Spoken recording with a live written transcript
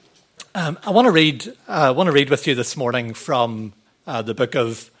I want to read with you this morning from the book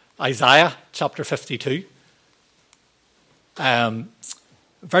of Isaiah, chapter 52.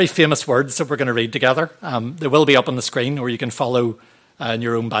 Very famous words that we're going to read together. They will be up on the screen, or you can follow in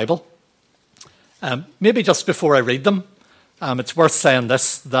your own Bible. Maybe just before I read them, it's worth saying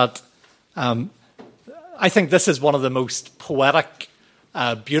this, that I think this is one of the most poetic,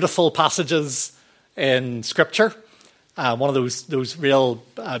 beautiful passages in Scripture. One of those real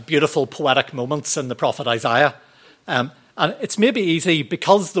beautiful poetic moments in the prophet Isaiah. And it's maybe easy,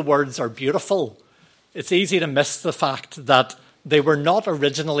 because the words are beautiful, it's easy to miss the fact that they were not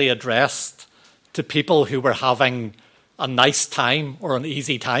originally addressed to people who were having a nice time or an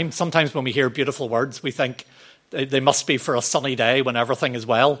easy time. Sometimes when we hear beautiful words, we think they must be for a sunny day when everything is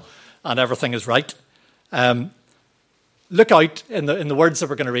well and everything is right. Look out in the words that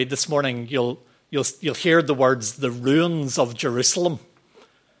we're going to read this morning. You'll hear the words, the ruins of Jerusalem,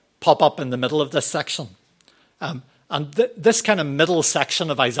 pop up in the middle of this section. This kind of middle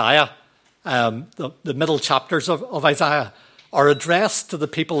section of Isaiah, the middle chapters of Isaiah, are addressed to the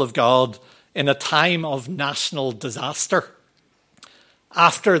people of God in a time of national disaster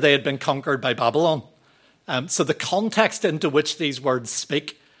after they had been conquered by Babylon. So the context into which these words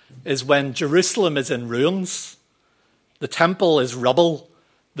speak is when Jerusalem is in ruins, the temple is rubble,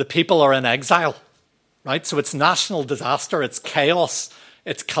 the people are in exile, right? So it's national disaster, it's chaos,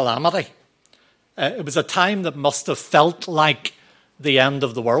 it's calamity. It was a time that must have felt like the end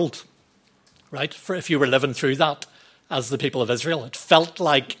of the world, right? For if you were living through that as the people of Israel, it felt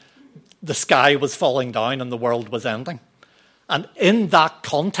like the sky was falling down and the world was ending. And in that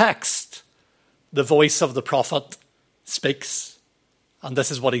context, the voice of the prophet speaks. And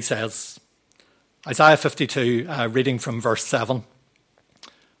this is what he says. Isaiah 52, reading from verse 7.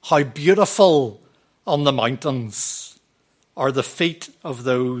 How beautiful on the mountains are the feet of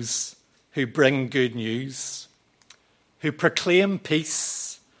those who bring good news, who proclaim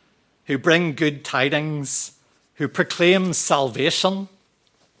peace, who bring good tidings, who proclaim salvation,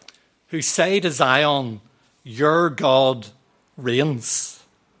 who say to Zion, your God reigns.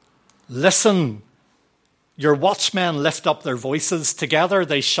 Listen, your watchmen lift up their voices. Together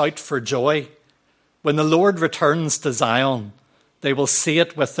they shout for joy. When the Lord returns to Zion, they will see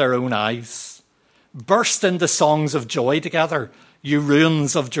it with their own eyes. Burst into songs of joy together, you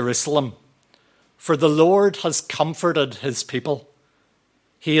ruins of Jerusalem. For the Lord has comforted his people.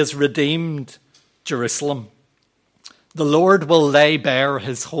 He has redeemed Jerusalem. The Lord will lay bare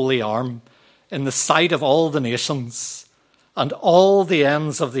his holy arm in the sight of all the nations, and all the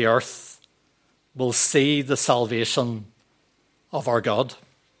ends of the earth will see the salvation of our God.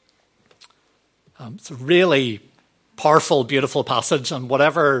 It's a really powerful, beautiful passage, and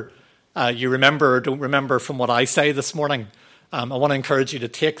whatever you remember or don't remember from what I say this morning, I want to encourage you to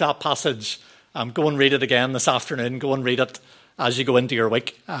take that passage, go and read it again this afternoon, go and read it as you go into your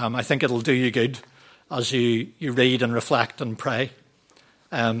week. I think it'll do you good as you read and reflect and pray.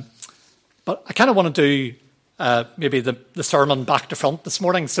 But I kind of want to do maybe the sermon back to front this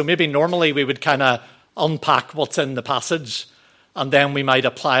morning. So maybe normally we would kind of unpack what's in the passage and then we might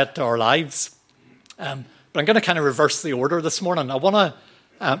apply it to our lives. But I'm going to kind of reverse the order this morning. I want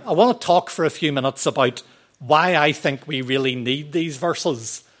to talk for a few minutes about why I think we really need these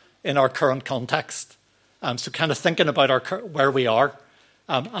verses in our current context. So kind of thinking about where we are.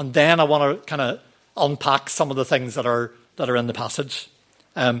 And then I want to kind of unpack some of the things that are in the passage.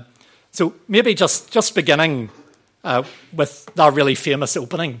 So maybe just beginning with that really famous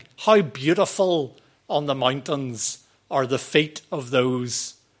opening. How beautiful on the mountains are the feet of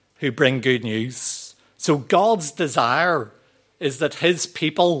those who bring good news. So God's desire is that his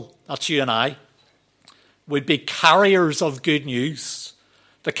people, that's you and I, would be carriers of good news.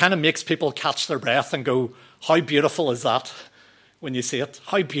 That kind of makes people catch their breath and go, how beautiful is that when you see it?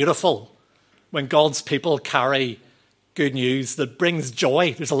 How beautiful when God's people carry good news that brings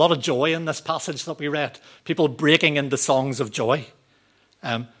joy. There's a lot of joy in this passage that we read. People breaking into songs of joy.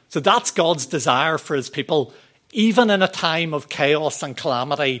 So that's God's desire for his people, even in a time of chaos and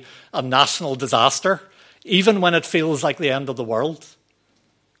calamity and national disaster, even when it feels like the end of the world.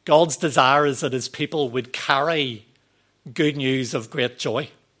 God's desire is that his people would carry good news of great joy.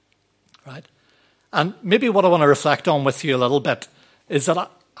 Right? And maybe what I want to reflect on with you a little bit is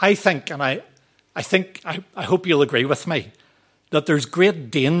that I think, and I hope you'll agree with me, that there's great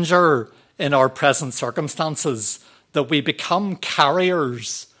danger in our present circumstances that we become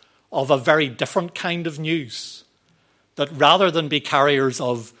carriers of a very different kind of news. That rather than be carriers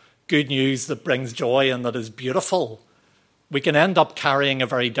of good news that brings joy and that is beautiful, we can end up carrying a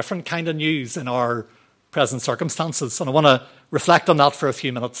very different kind of news in our present circumstances. And I want reflect on that for a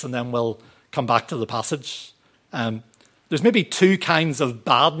few minutes and then we'll come back to the passage. There's maybe two kinds of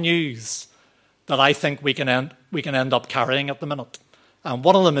bad news that I think we can end up carrying at the minute.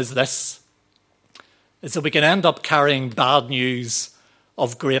 One of them is this, is that we can end up carrying bad news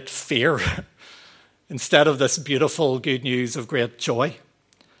of great fear instead of this beautiful good news of great joy.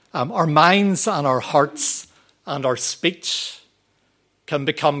 Our minds and our hearts and our speech can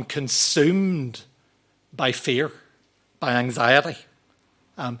become consumed by fear, by anxiety.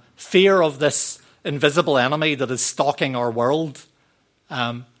 Fear of this invisible enemy that is stalking our world.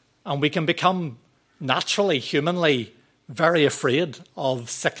 And we can become naturally, humanly, very afraid of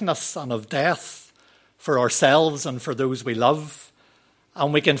sickness and of death for ourselves and for those we love.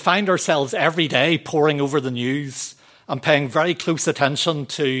 And we can find ourselves every day poring over the news and paying very close attention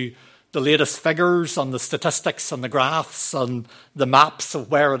to the latest figures and the statistics and the graphs and the maps of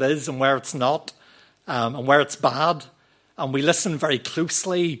where it is and where it's not, and where it's bad. And we listen very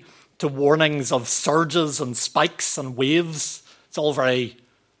closely to warnings of surges and spikes and waves. It's all very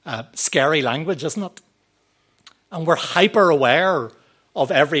scary language, isn't it? And we're hyper aware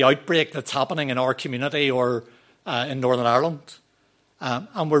of every outbreak that's happening in our community or in Northern Ireland.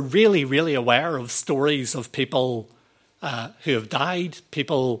 And we're really, really aware of stories of people who have died,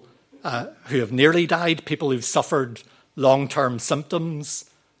 people who have nearly died, people who've suffered long-term symptoms,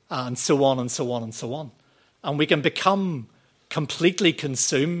 and so on and so on and so on. And we can become completely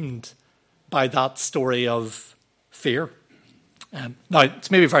consumed by that story of fear. Now,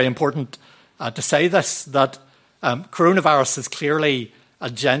 it's maybe very important to say this, that coronavirus is clearly a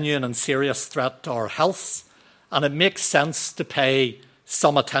genuine and serious threat to our health, and it makes sense to pay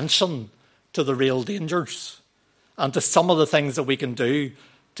some attention to the real dangers and to some of the things that we can do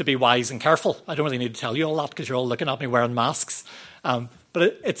to be wise and careful. I don't really need to tell you all that because you're all looking at me wearing masks.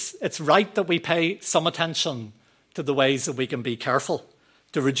 But it's right that we pay some attention to the ways that we can be careful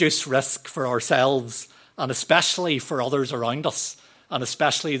to reduce risk for ourselves and especially for others around us, and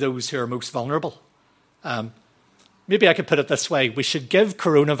especially those who are most vulnerable. Maybe I could put it this way. We should give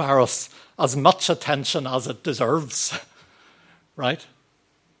coronavirus as much attention as it deserves, right?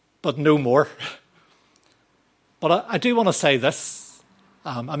 But no more. But I do want to say this,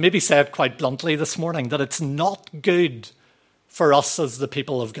 and maybe say it quite bluntly this morning, that it's not good for us as the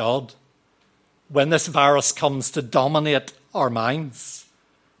people of God when this virus comes to dominate our minds,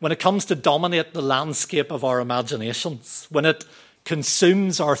 when it comes to dominate the landscape of our imaginations, when it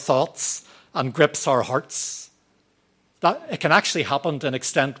consumes our thoughts and grips our hearts. That it can actually happen to an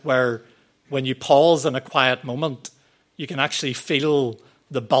extent where when you pause in a quiet moment, you can actually feel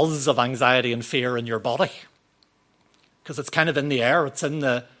the buzz of anxiety and fear in your body. Because it's kind of in the air, it's in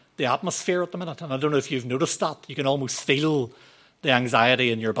the atmosphere at the minute. And I don't know if you've noticed that. You can almost feel the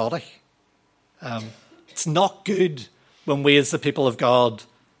anxiety in your body. It's not good when we as the people of God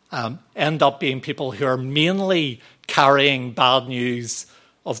end up being people who are mainly carrying bad news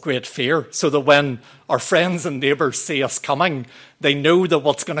of great fear, so that when our friends and neighbours see us coming, they know that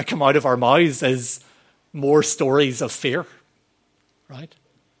what's going to come out of our mouths is more stories of fear, right?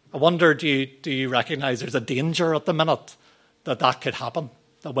 I wonder, do you recognise there's a danger at the minute that could happen?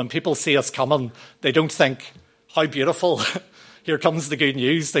 That when people see us coming, they don't think, how beautiful, here comes the good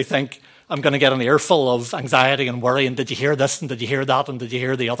news. They think, I'm going to get an earful of anxiety and worry, and did you hear this, and did you hear that, and did you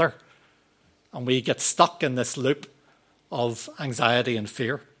hear the other? And we get stuck in this loop of anxiety and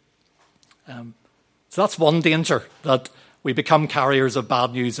fear. So that's one danger, that we become carriers of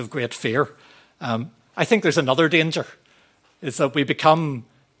bad news of great fear. I think there's another danger, is that we become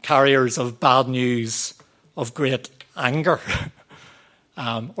carriers of bad news of great anger.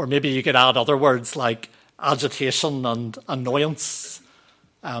 Or maybe you could add other words like agitation and annoyance.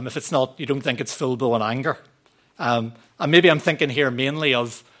 If it's not, you don't think it's full-blown anger. And maybe I'm thinking here mainly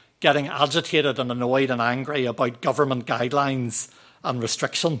of getting agitated and annoyed and angry about government guidelines and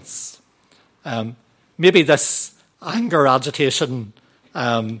restrictions. Maybe this anger, agitation,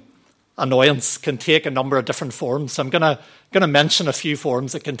 annoyance can take a number of different forms. So I'm going to mention a few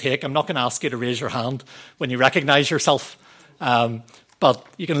forms it can take. I'm not going to ask you to raise your hand when you recognise yourself, but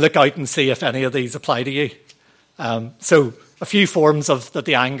you can look out and see if any of these apply to you. So a few forms that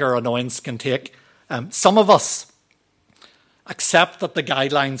the anger, annoyance can take. Some of us accept that the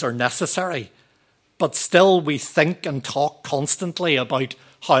guidelines are necessary, but still we think and talk constantly about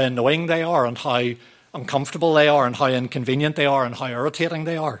how annoying they are and how uncomfortable they are and how inconvenient they are and how irritating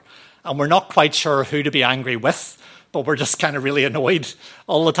they are. And we're not quite sure who to be angry with, but we're just kind of really annoyed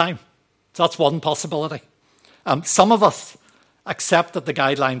all the time. So that's one possibility. Some of us accept that the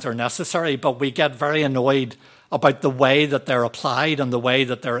guidelines are necessary, but we get very annoyed about the way that they're applied and the way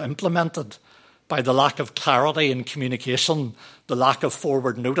that they're implemented by the lack of clarity in communication, the lack of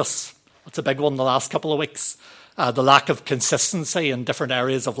forward notice. That's a big one the last couple of weeks. The lack of consistency in different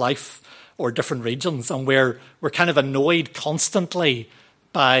areas of life or different regions. And we're kind of annoyed constantly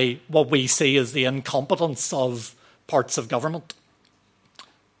by what we see as the incompetence of parts of government.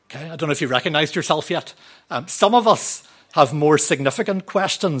 Okay, I don't know if you recognised yourself yet. Some of us have more significant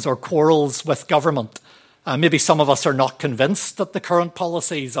questions or quarrels with government. Maybe some of us are not convinced that the current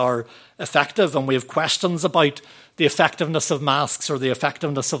policies are effective, and we have questions about the effectiveness of masks or the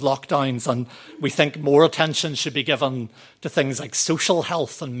effectiveness of lockdowns, and we think more attention should be given to things like social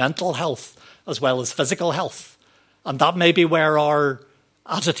health and mental health as well as physical health. And that may be where our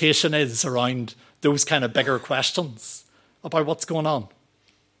agitation is around those kind of bigger questions about what's going on.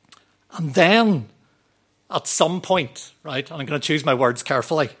 And then, at some point, right, and I'm going to choose my words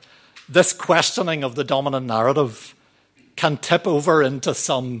carefully, this questioning of the dominant narrative can tip over into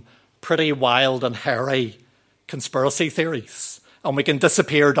some pretty wild and hairy conspiracy theories, and we can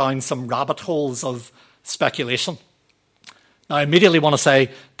disappear down some rabbit holes of speculation. Now, I immediately want to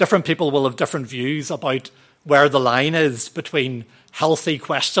say different people will have different views about where the line is between healthy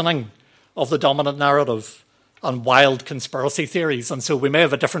questioning of the dominant narrative and wild conspiracy theories, and so we may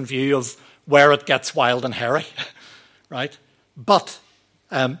have a different view of where it gets wild and hairy, right? But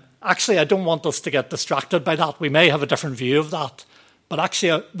actually, I don't want us to get distracted by that. We may have a different view of that. But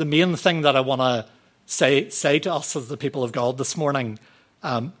actually, the main thing that I want to say to us as the people of God this morning,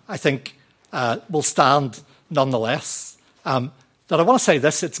 I think will stand nonetheless. That I want to say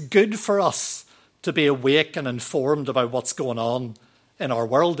this: it's good for us to be awake and informed about what's going on in our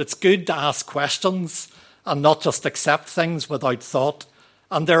world. It's good to ask questions and not just accept things without thought.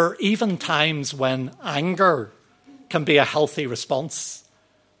 And there are even times when anger can be a healthy response.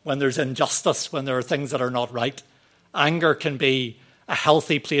 When there's injustice, when there are things that are not right, anger can be a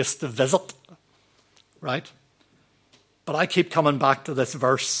healthy place to visit, right? But I keep coming back to this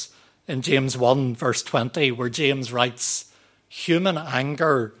verse in James 1, verse 20, where James writes, human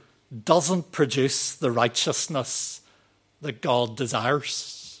anger doesn't produce the righteousness that God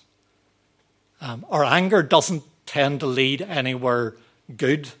desires. Our anger doesn't tend to lead anywhere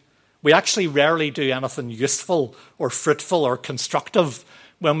good. We actually rarely do anything useful or fruitful or constructive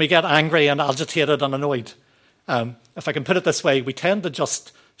when we get angry and agitated and annoyed. If I can put it this way, we tend to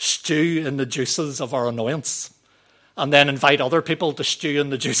just stew in the juices of our annoyance and then invite other people to stew in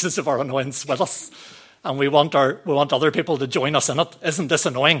the juices of our annoyance with us. And we want other people to join us in it. Isn't this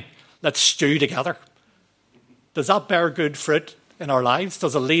annoying? Let's stew together. Does that bear good fruit in our lives?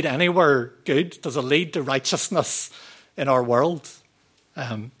 Does it lead anywhere good? Does it lead to righteousness in our world?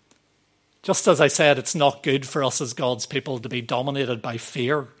 Just as I said, it's not good for us as God's people to be dominated by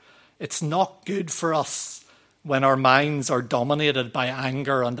fear. It's not good for us when our minds are dominated by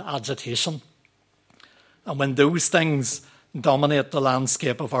anger and agitation. And when those things dominate the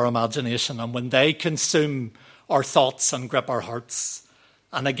landscape of our imagination and when they consume our thoughts and grip our hearts.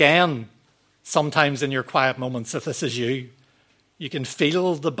 And again, sometimes in your quiet moments, if this is you, you can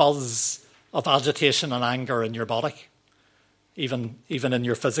feel the buzz of agitation and anger in your body, even in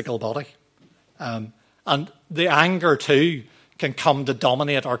your physical body. And the anger, too, can come to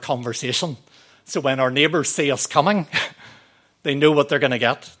dominate our conversation. So when our neighbours see us coming, they know what they're going to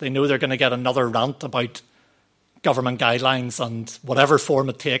get. They know they're going to get another rant about government guidelines and whatever form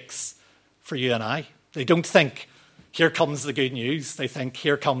it takes for you and I. They don't think, here comes the good news. They think,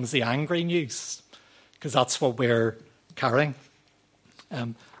 here comes the angry news, because that's what we're carrying.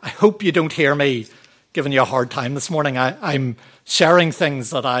 I hope you don't hear me giving you a hard time this morning. I'm sharing things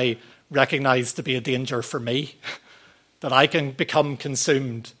that I recognise to be a danger for me, that I can become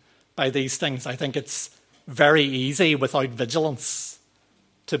consumed by these things. I think it's very easy without vigilance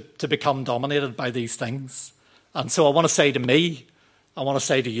to become dominated by these things. And so I want to say to me, I want to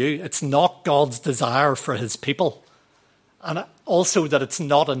say to you, it's not God's desire for his people. And also that it's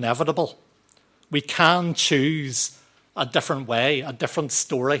not inevitable. We can choose a different way, a different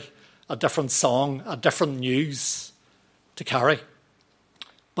story, a different song, a different news to carry.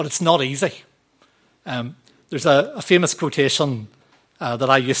 But it's not easy. There's a famous quotation that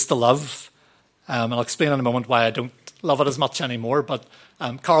I used to love, and I'll explain in a moment why I don't love it as much anymore, but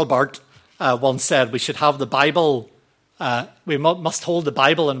Karl Barth once said we should have the Bible, we must hold the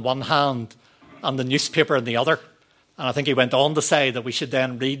Bible in one hand and the newspaper in the other. And I think he went on to say that we should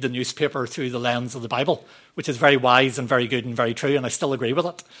then read the newspaper through the lens of the Bible, which is very wise and very good and very true, and I still agree with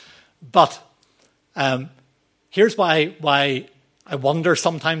it. But here's why I wonder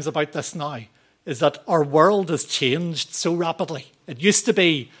sometimes about this now, is that our world has changed so rapidly. It used to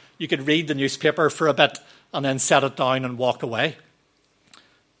be you could read the newspaper for a bit and then set it down and walk away.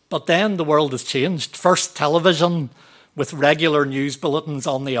 But then the world has changed. First television with regular news bulletins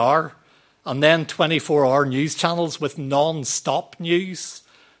on the hour, and then 24-hour news channels with non-stop news,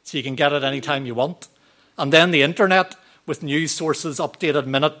 so you can get it anytime you want. And then the internet with news sources updated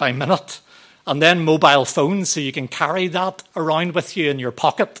minute by minute. And then mobile phones, so you can carry that around with you in your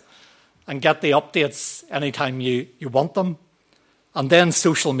pocket and get the updates anytime you want them. And then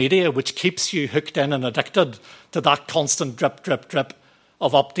social media, which keeps you hooked in and addicted to that constant drip, drip, drip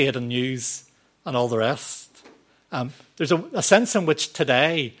of update and news and all the rest. There's a sense in which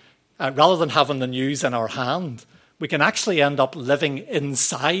today, rather than having the news in our hand, we can actually end up living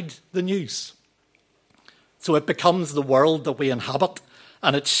inside the news. So it becomes the world that we inhabit,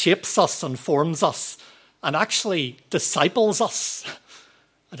 and it shapes us and forms us and actually disciples us.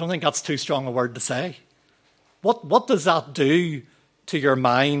 I don't think that's too strong a word to say. What does that do to your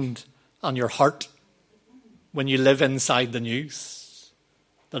mind and your heart when you live inside the news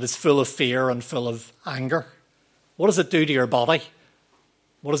that is full of fear and full of anger? What does it do to your body?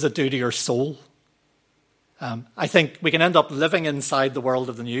 What does it do to your soul? I think we can end up living inside the world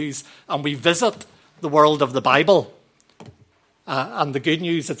of the news, and we visit the world of the Bible and the good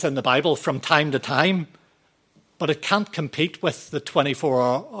news that's in the Bible from time to time, but it can't compete with the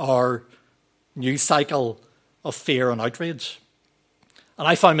 24-hour news cycle of fear and outrage. And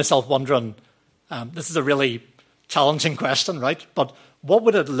I find myself wondering, this is a really challenging question, right? But what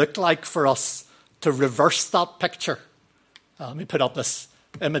would it look like for us to reverse that picture? Let me put up this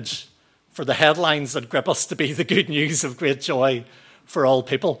image for the headlines that grip us to be the good news of great joy for all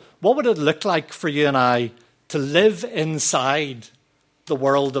people. What would it look like for you and I to live inside the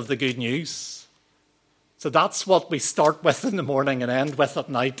world of the good news? So that's what we start with in the morning and end with at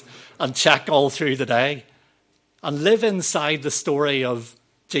night and check all through the day. And live inside the story of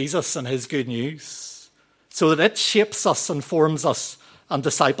Jesus and his good news so that it shapes us and forms us and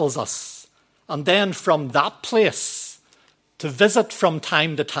disciples us. And then from that place to visit from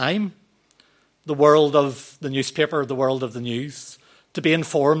time to time the world of the newspaper, the world of the news, to be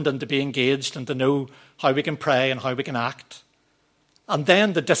informed and to be engaged and to know how we can pray and how we can act. And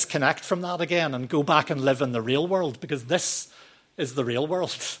then to disconnect from that again and go back and live in the real world, because this is the real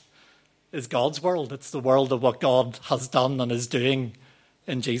world, is God's world. It's the world of what God has done and is doing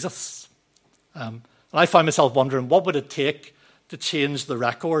in Jesus. And I find myself wondering, what would it take to change the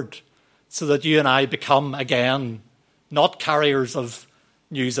record so that you and I become again not carriers of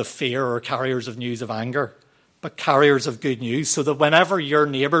news of fear or carriers of news of anger, but carriers of good news, so that whenever your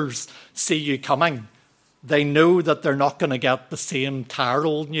neighbours see you coming, they know that they're not going to get the same tired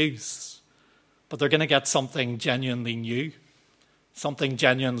old news, but they're going to get something genuinely new, something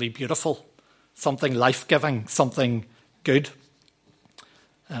genuinely beautiful, something life-giving, something good.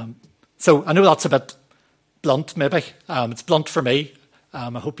 So I know that's a bit blunt, maybe. It's blunt for me. I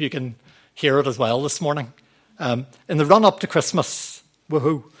hope you can hear it as well this morning. In the run-up to Christmas,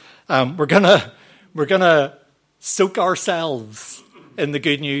 woohoo, we're gonna soak ourselves in the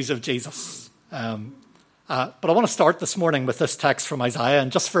good news of Jesus. But I want to start this morning with this text from Isaiah,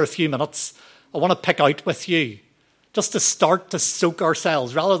 and just for a few minutes, I want to pick out with you, just to start to soak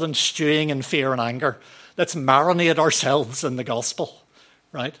ourselves, rather than stewing in fear and anger. Let's marinate ourselves in the gospel,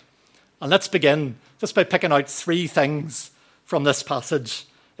 right? And let's begin just by picking out three things from this passage.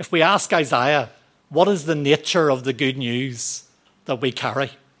 If we ask Isaiah, what is the nature of the good news that we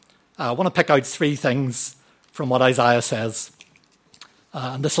carry? I want to pick out three things from what Isaiah says.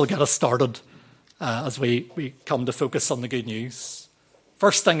 And this will get us started as we come to focus on the good news.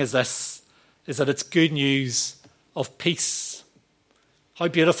 First thing is this, is that it's good news of peace. How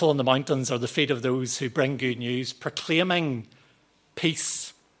beautiful in the mountains are the feet of those who bring good news, proclaiming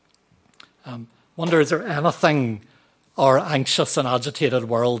peace. Wonder, is there anything our anxious and agitated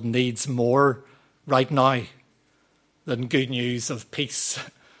world needs more right now than good news of peace?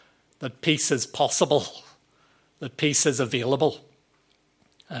 That peace is possible, that peace is available.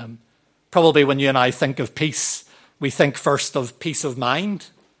 Probably when you and I think of peace, we think first of peace of mind.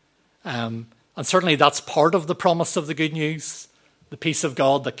 And certainly that's part of the promise of the good news, the peace of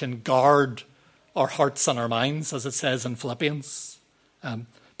God that can guard our hearts and our minds, as it says in Philippians.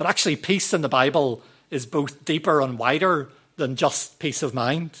 But actually, peace in the Bible is both deeper and wider than just peace of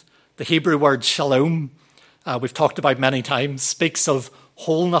mind. The Hebrew word shalom, we've talked about many times, speaks of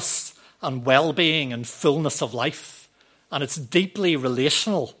wholeness and well-being and fullness of life. And it's deeply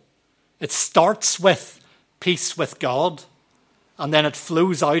relational. It starts with peace with God, and then it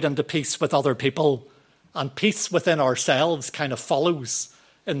flows out into peace with other people, and peace within ourselves kind of follows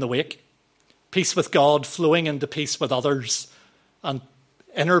in the wake. Peace with God flowing into peace with others, and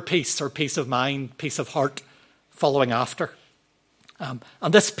inner peace or peace of mind, peace of heart following after.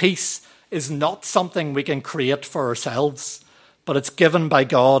 And this peace is not something we can create for ourselves, but it's given by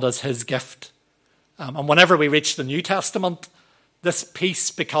God as his gift. And whenever we reach the New Testament, this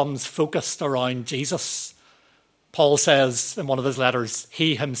peace becomes focused around Jesus. Paul says in one of his letters,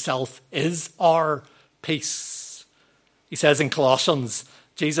 he himself is our peace. He says in Colossians,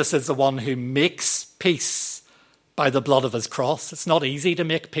 Jesus is the one who makes peace by the blood of his cross. It's not easy to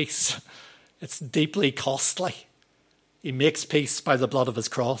make peace. It's deeply costly. He makes peace by the blood of his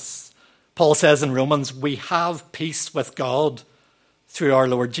cross. Paul says in Romans, we have peace with God through our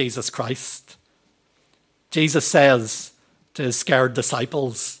Lord Jesus Christ. Jesus says to his scared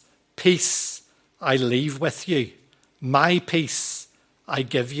disciples, peace I leave with you. My peace I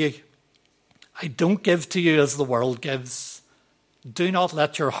give you. I don't give to you as the world gives. Do not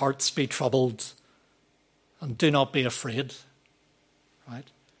let your hearts be troubled, and do not be afraid. Right?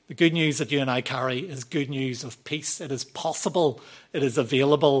 The good news that you and I carry is good news of peace. It is possible. It is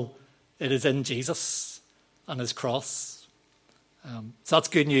available. It is in Jesus and his cross. So that's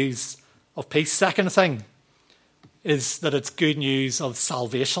good news of peace. Second thing is that it's good news of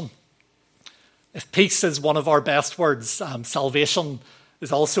salvation. If peace is one of our best words, salvation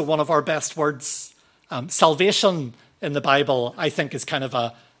is also one of our best words. Salvation in the Bible, I think, is kind of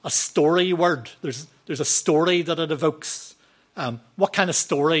a story word. There's a story that it evokes. What kind of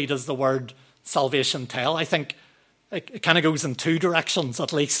story does the word salvation tell? I think it kind of goes in two directions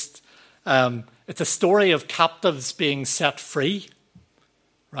at least. It's a story of captives being set free,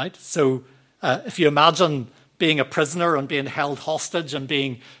 right? So if you imagine being a prisoner and being held hostage and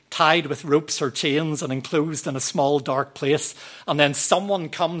being tied with ropes or chains and enclosed in a small dark place, and then someone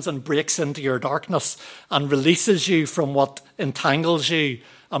comes and breaks into your darkness and releases you from what entangles you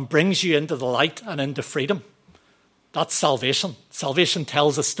and brings you into the light and into freedom. That's salvation. Salvation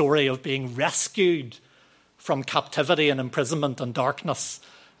tells a story of being rescued from captivity and imprisonment and darkness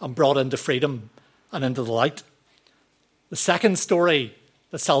and brought into freedom and into the light. The second story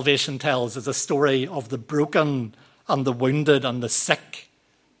that salvation tells is a story of the broken and the wounded and the sick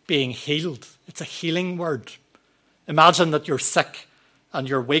being healed. It's a healing word. Imagine that you're sick and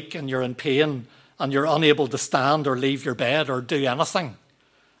you're weak and you're in pain and you're unable to stand or leave your bed or do anything.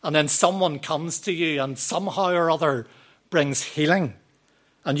 And then someone comes to you and somehow or other brings healing,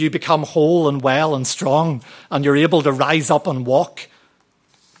 and you become whole and well and strong, and you're able to rise up and walk.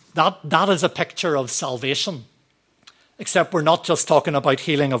 That is a picture of salvation. Except we're not just talking about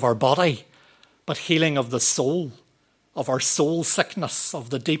healing of our body, but healing of the soul, of our soul sickness, of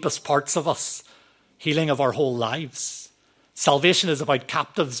the deepest parts of us, healing of our whole lives. Salvation is about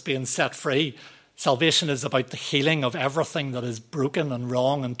captives being set free. Salvation is about the healing of everything that is broken and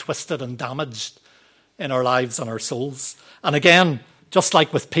wrong and twisted and damaged in our lives and our souls. And again, just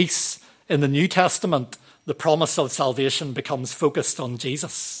like with peace, in the New Testament, the promise of salvation becomes focused on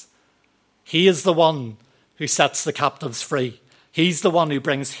Jesus. He is the one who sets the captives free. He's the one who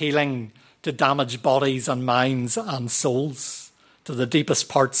brings healing to damaged bodies and minds and souls, to the deepest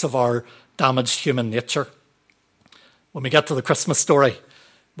parts of our damaged human nature. When we get to the Christmas story,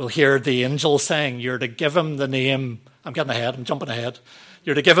 we'll hear the angel saying, you're to give him the name, I'm jumping ahead.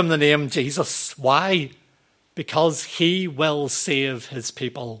 You're to give him the name Jesus. Why? Because he will save his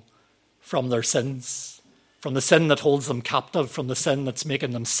people from their sins, from the sin that holds them captive, from the sin that's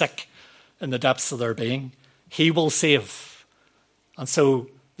making them sick in the depths of their being. He will save. And so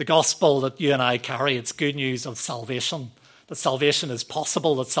the gospel that you and I carry, it's good news of salvation, that salvation is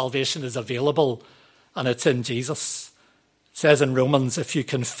possible, that salvation is available, and it's in Jesus. It says in Romans, if you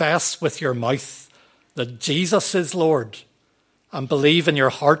confess with your mouth that Jesus is Lord and believe in your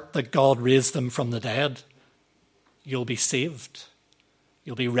heart that God raised him from the dead, you'll be saved.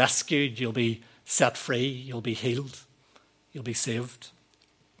 You'll be rescued. You'll be set free. You'll be healed. You'll be saved.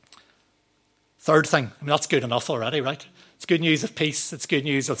 Third thing, that's good enough already, right? It's good news of peace. It's good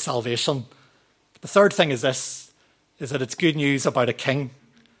news of salvation. The third thing is this, is that it's good news about a king.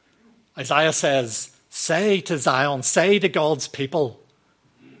 Isaiah says, say to Zion, say to God's people,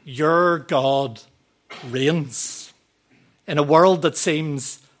 your God reigns. In a world that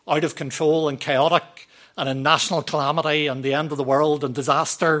seems out of control and chaotic and in national calamity and the end of the world and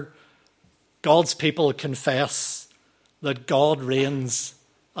disaster, God's people confess that God reigns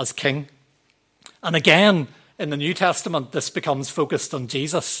as king. And again, in the New Testament, this becomes focused on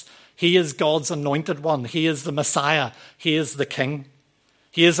Jesus. He is God's anointed one. He is the Messiah. He is the king.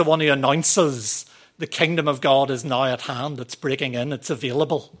 He is the one who announces the kingdom of God is now at hand. It's breaking in. It's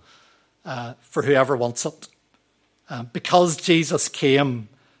available for whoever wants it. Because Jesus came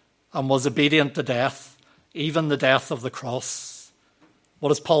and was obedient to death, even the death of the cross. What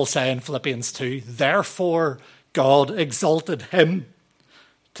does Paul say in Philippians 2? Therefore, God exalted him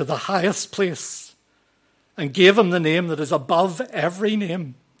to the highest place and gave him the name that is above every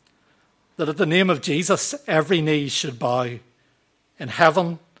name, that at the name of Jesus every knee should bow in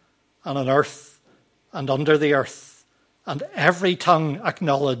heaven and on earth and under the earth, and every tongue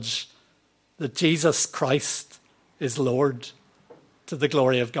acknowledge that Jesus Christ is Lord, to the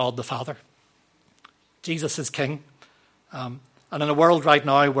glory of God the Father. Jesus is King. And in a world right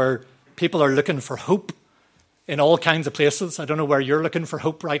now where people are looking for hope in all kinds of places, I don't know where you're looking for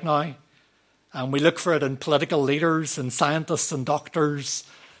hope right now. And we look for it in political leaders and scientists and doctors,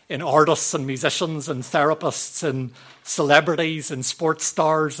 in artists and musicians and therapists and celebrities and sports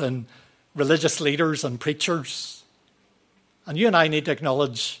stars and religious leaders and preachers. And you and I need to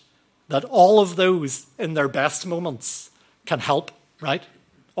acknowledge that all of those in their best moments can help, right?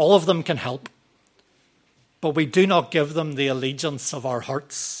 All of them can help. But we do not give them the allegiance of our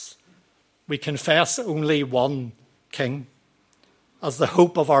hearts. We confess only one King as the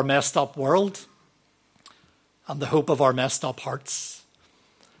hope of our messed up world and the hope of our messed up hearts.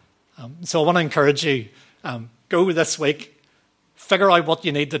 So I want to encourage you, go this week, figure out what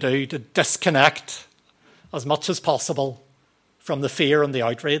you need to do to disconnect as much as possible from the fear and the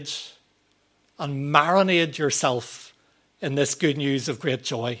outrage, and marinate yourself in this good news of great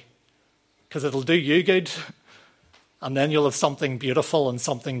joy, because it'll do you good, and then you'll have something beautiful and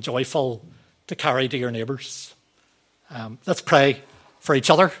something joyful to carry to your neighbours. Let's pray for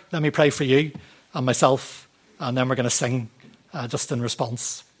each other. Let me pray for you and myself, and then we're going to sing just in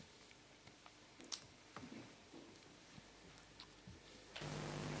response.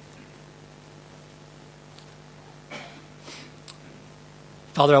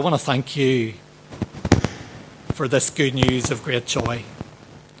 Father, I want to thank you for this good news of great joy,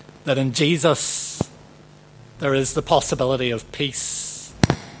 that in Jesus there is the possibility of peace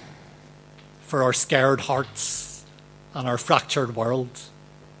for our scared hearts and our fractured world,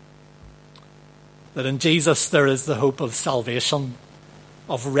 that in Jesus there is the hope of salvation,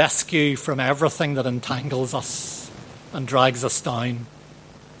 of rescue from everything that entangles us and drags us down,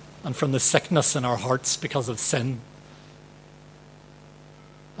 and from the sickness in our hearts because of sin.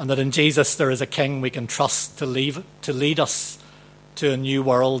 And that in Jesus there is a King we can trust to lead us to a new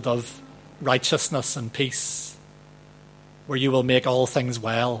world of righteousness and peace, where you will make all things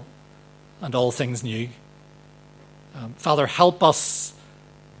well and all things new. Father, help us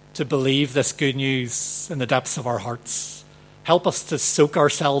to believe this good news in the depths of our hearts. Help us to soak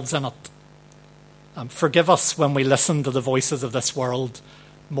ourselves in it. Forgive us when we listen to the voices of this world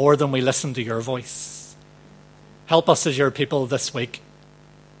more than we listen to your voice. Help us as your people this week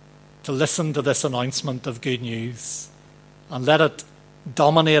to listen to this announcement of good news, and let it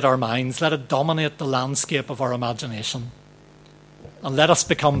dominate our minds, let it dominate the landscape of our imagination, and let us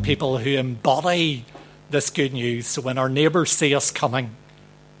become people who embody this good news, so when our neighbours see us coming,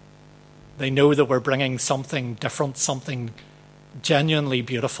 they know that we're bringing something different, something genuinely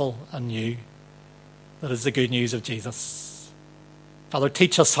beautiful and new, that is the good news of Jesus. Father,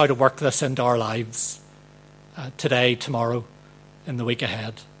 teach us how to work this into our lives today, tomorrow, in the week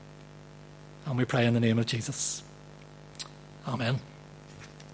ahead. And we pray in the name of Jesus. Amen.